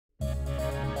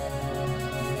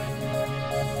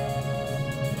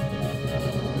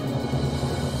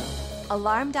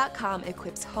Alarm.com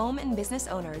equips home and business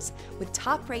owners with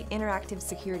top-rate interactive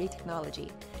security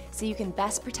technology, so you can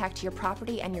best protect your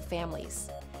property and your families.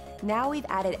 Now we've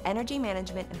added energy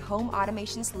management and home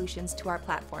automation solutions to our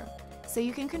platform, so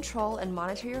you can control and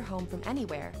monitor your home from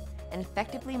anywhere and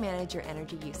effectively manage your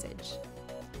energy usage.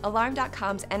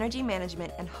 Alarm.com's energy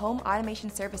management and home automation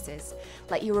services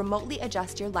let you remotely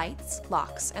adjust your lights,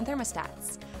 locks, and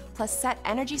thermostats, plus set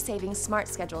energy-saving smart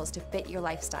schedules to fit your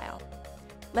lifestyle.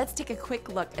 Let's take a quick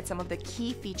look at some of the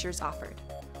key features offered.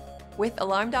 With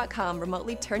Alarm.com,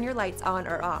 remotely turn your lights on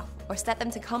or off, or set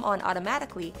them to come on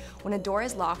automatically when a door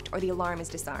is locked or the alarm is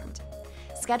disarmed.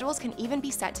 Schedules can even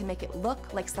be set to make it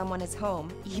look like someone is home,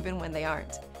 even when they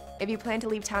aren't. If you plan to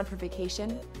leave town for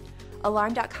vacation,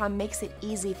 Alarm.com makes it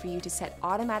easy for you to set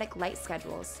automatic light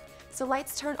schedules, so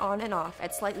lights turn on and off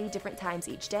at slightly different times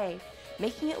each day,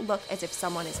 making it look as if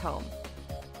someone is home.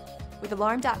 With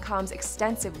Alarm.com's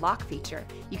extensive lock feature,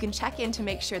 you can check in to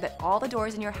make sure that all the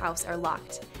doors in your house are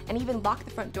locked, and even lock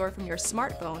the front door from your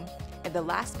smartphone if the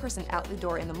last person out the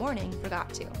door in the morning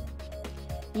forgot to.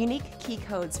 Unique key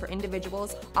codes for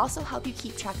individuals also help you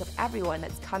keep track of everyone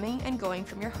that's coming and going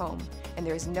from your home, and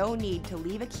there is no need to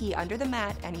leave a key under the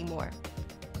mat anymore.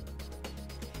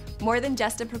 More than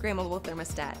just a programmable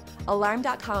thermostat,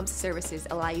 Alarm.com's services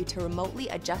allow you to remotely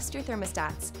adjust your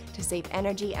thermostats to save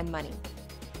energy and money.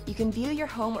 You can view your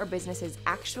home or business's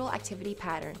actual activity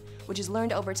pattern, which is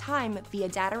learned over time via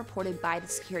data reported by the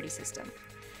security system.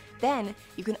 Then,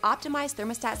 you can optimize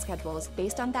thermostat schedules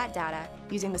based on that data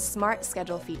using the Smart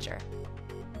Schedule feature.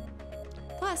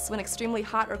 Plus, when extremely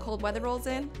hot or cold weather rolls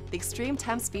in, the Extreme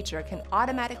Temps feature can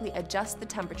automatically adjust the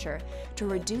temperature to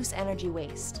reduce energy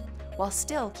waste, while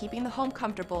still keeping the home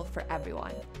comfortable for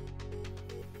everyone.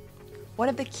 One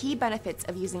of the key benefits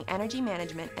of using energy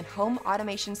management and home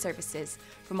automation services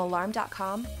from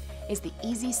Alarm.com is the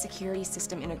easy security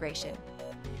system integration.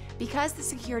 Because the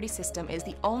security system is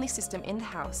the only system in the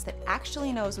house that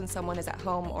actually knows when someone is at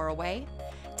home or away,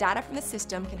 data from the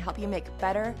system can help you make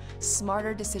better,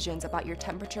 smarter decisions about your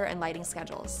temperature and lighting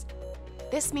schedules.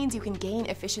 This means you can gain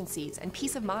efficiencies and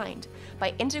peace of mind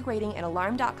by integrating an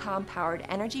Alarm.com powered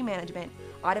energy management,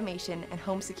 automation, and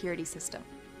home security system.